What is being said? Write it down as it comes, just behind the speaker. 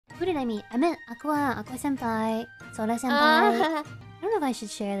Who did I meet? I met Aqua senpai, Sora senpai. I don't know if I should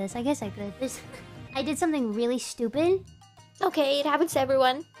share this. I guess I could. I did something really stupid. Okay, it happens to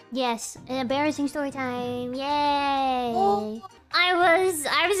everyone. Yes, an embarrassing story time. Yay! Oh. I was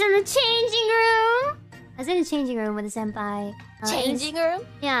in the changing room. I was in the changing room with a senpai. Changing room?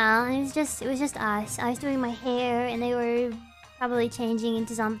 Yeah, it was just us. I was doing my hair, and they were probably changing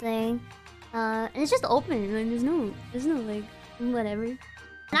into something. And it's just open. Like, there's no like whatever.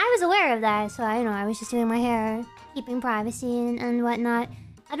 And I was aware of that, so I was just doing my hair, keeping privacy and whatnot.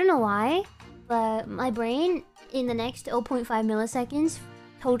 I don't know why, but my brain in the next 0.5 milliseconds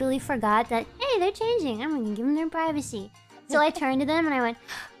totally forgot that, hey, they're changing. I'm gonna give them their privacy. So I turned to them and I went,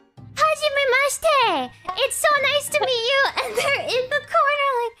 "Hajimemashite! It's so nice to meet you!" And they're in the corner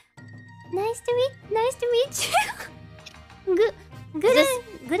like, nice to meet you. Good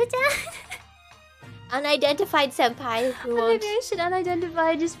Unidentified senpai who won't... Maybe I should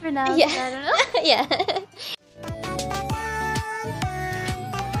unidentify just for now. Yeah. I don't know. Yeah.